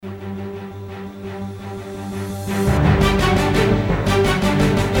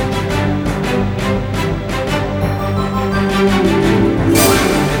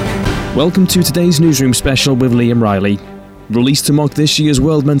Welcome to today's Newsroom Special with Liam Riley. Released to mark this year's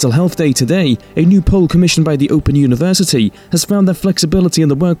World Mental Health Day today, a new poll commissioned by the Open University has found that flexibility in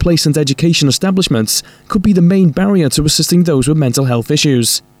the workplace and education establishments could be the main barrier to assisting those with mental health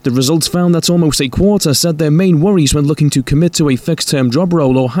issues. The results found that almost a quarter said their main worries when looking to commit to a fixed-term job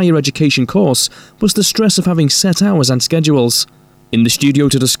role or higher education course was the stress of having set hours and schedules. In the studio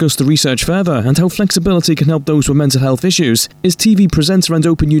to discuss the research further and how flexibility can help those with mental health issues is TV presenter and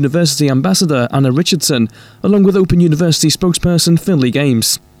Open University ambassador Anna Richardson, along with Open University spokesperson Finlay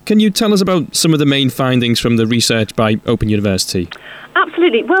Games. Can you tell us about some of the main findings from the research by Open University?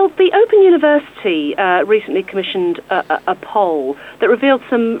 Absolutely. Well, the Open University recently commissioned a poll that revealed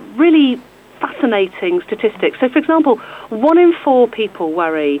some really fascinating statistics. So, for example, 1 in 4 people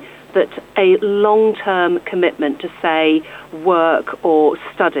worry that a long-term commitment to, say, work or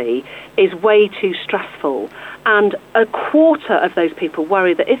study is way too stressful. And a quarter of those people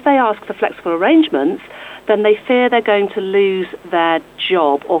worry that if they ask for flexible arrangements, then they fear they're going to lose their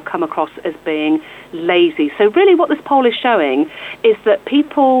job or come across as being lazy. So really what this poll is showing is that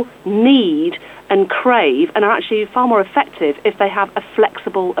people need and crave and are actually far more effective if they have a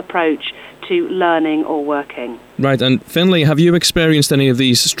flexible approach to learning or working. Right, and Finlay, have you experienced any of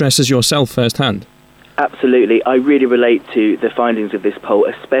these stresses yourself firsthand? Absolutely. I really relate to the findings of this poll,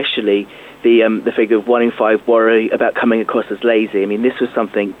 especially the figure of 1 in 5 worry about coming across as lazy. I mean, this was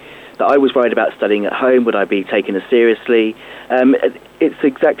something that I was worried about studying at home. Would I be taken as seriously? It's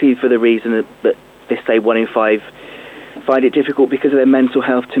exactly for the reason that they say 1 in 5 find it difficult because of their mental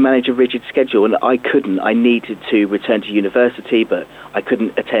health to manage a rigid schedule, and I couldn't. I needed to return to university, but I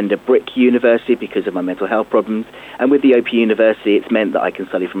couldn't attend a brick university because of my mental health problems. And with the Open University, it's meant that I can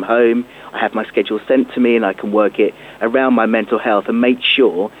study from home. I have my schedule sent to me, and I can work it around my mental health and make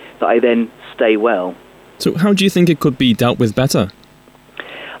sure that I then stay well. So how do you think it could be dealt with better?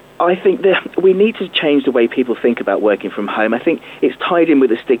 I think that we need to change the way people think about working from home. I think it's tied in with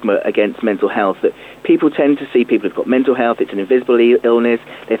the stigma against mental health, that people tend to see people who've got mental health, it's an invisible illness,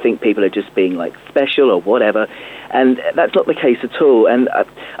 they think people are just being like special or whatever, and that's not the case at all. And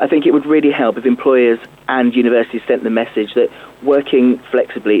I think it would really help if employers and universities sent the message that working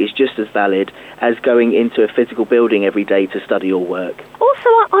flexibly is just as valid as going into a physical building every day to study or work. Also,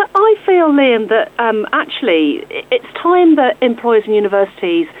 I feel, Liam, that actually it's time that employers and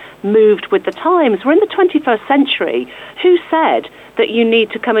universities moved with the times. We're in the 21st century. Who said that you need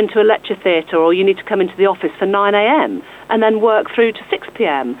to come into a lecture theatre or you need to come into the office for 9 a.m. and then work through to 6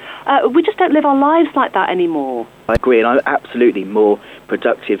 p.m? We just don't live our lives like that anymore. I agree, and I'm absolutely more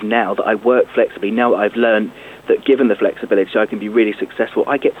productive now that I work flexibly. Now that I've learned that given the flexibility, I can be really successful.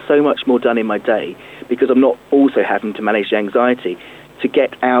 I get so much more done in my day because I'm not also having to manage the anxiety. To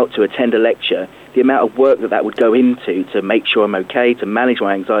get out, to attend a lecture, the amount of work that would go into to make sure I'm okay, to manage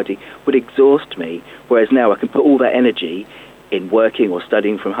my anxiety, would exhaust me, whereas now I can put all that energy in working or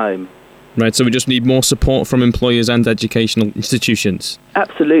studying from home. Right, so we just need more support from employers and educational institutions.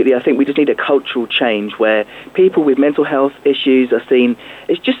 Absolutely. I think we just need a cultural change where people with mental health issues are seen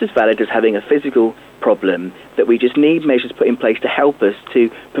as just as valid as having a physical problem, that we just need measures put in place to help us to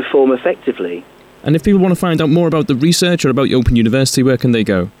perform effectively. And if people want to find out more about the research or about Open University, where can they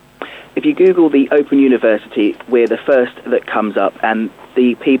go? If you Google the Open University, we're the first that comes up, and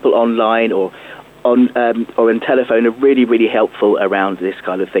the people online or on telephone are really, really helpful around this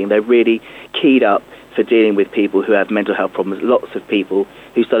kind of thing. They're really keyed up for dealing with people who have mental health problems. Lots of people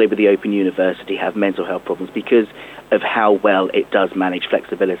who study with the Open University have mental health problems because of how well it does manage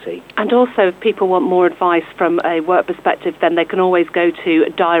flexibility. And also, if people want more advice from a work perspective, then they can always go to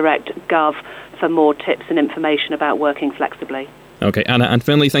direct.gov for more tips and information about working flexibly. Okay, Anna and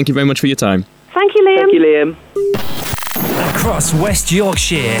Finlay, thank you very much for your time. Thank you, Liam. Thank you, Liam. Across West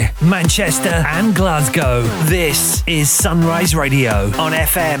Yorkshire, Manchester and Glasgow, this is Sunrise Radio on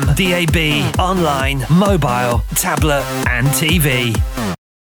FM, DAB, online, mobile, tablet and TV.